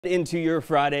Into your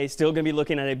Friday, still going to be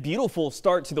looking at a beautiful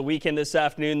start to the weekend this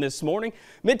afternoon, this morning.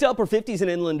 Mid to upper 50s in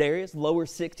inland areas, lower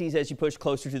 60s as you push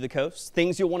closer to the coast.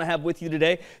 Things you'll want to have with you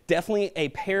today, definitely a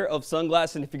pair of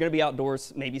sunglasses, and if you're going to be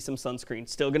outdoors, maybe some sunscreen.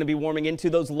 Still going to be warming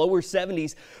into those lower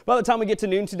 70s. By the time we get to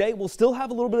noon today, we'll still have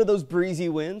a little bit of those breezy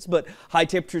winds, but high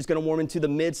temperatures going to warm into the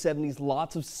mid 70s.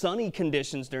 Lots of sunny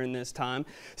conditions during this time.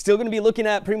 Still going to be looking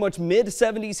at pretty much mid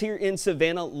 70s here in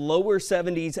Savannah, lower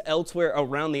 70s elsewhere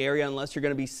around the area, unless you're going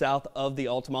to be south of the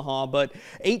Altamaha, but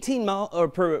 18 mile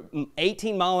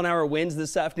an hour winds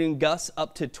this afternoon, gusts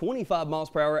up to 25 miles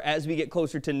per hour as we get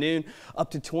closer to noon,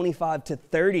 up to 25 to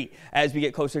 30 as we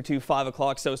get closer to 5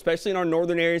 o'clock. So especially in our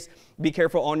northern areas, be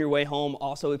careful on your way home.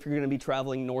 Also, if you're going to be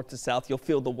traveling north to south, you'll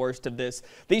feel the worst of this.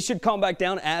 These should calm back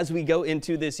down as we go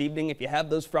into this evening. If you have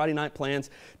those Friday night plans,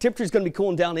 temperature is going to be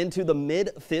cooling down into the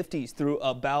mid 50s through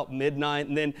about midnight.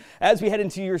 And then as we head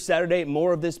into your Saturday,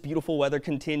 more of this beautiful weather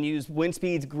continues. Wind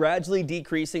speeds gradually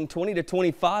decreasing, 20 to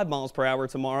 25 miles per hour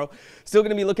tomorrow. Still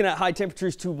going to be looking at high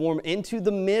temperatures to warm into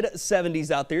the mid 70s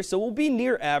out there. So we'll be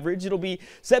near average. It'll be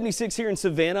 76 here in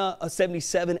Savannah,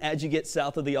 77 as you get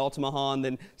south of the Altamaha, and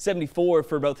then 74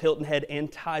 for both Hilton Head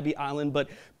and Tybee Island. But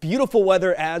beautiful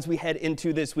weather as we head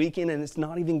into this weekend, and it's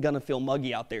not even going to feel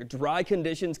muggy out there. Dry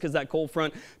conditions because that cold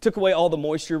front took away all the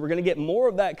moisture. We're going to get more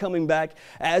of that coming back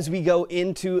as we go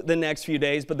into the next few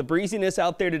days. But the breeziness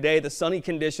out there today, the sunny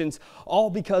conditions,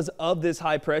 all because of this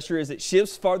high pressure as it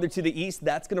shifts farther to the east.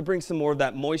 That's going to bring some more of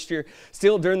that moisture.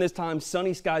 Still during this time,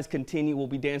 sunny skies continue. We'll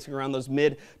be dancing around those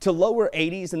mid to lower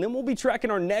 80s, and then we'll be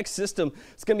tracking our next system.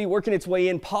 It's going to be working its way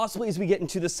in possibly as we get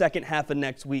into the second half of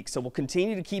next week. So we'll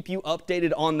continue to keep you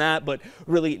updated on that, but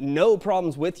really no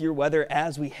problems with your weather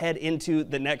as we head into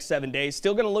the next 7 days.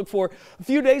 Still going to look for a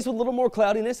few days with a little more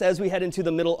cloudiness as we head into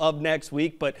the middle of next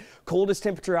week, but coldest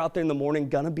temperature out there in the morning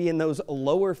going to be in those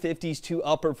lower 50s to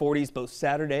upper 40s both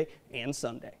Saturday and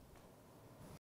Sunday.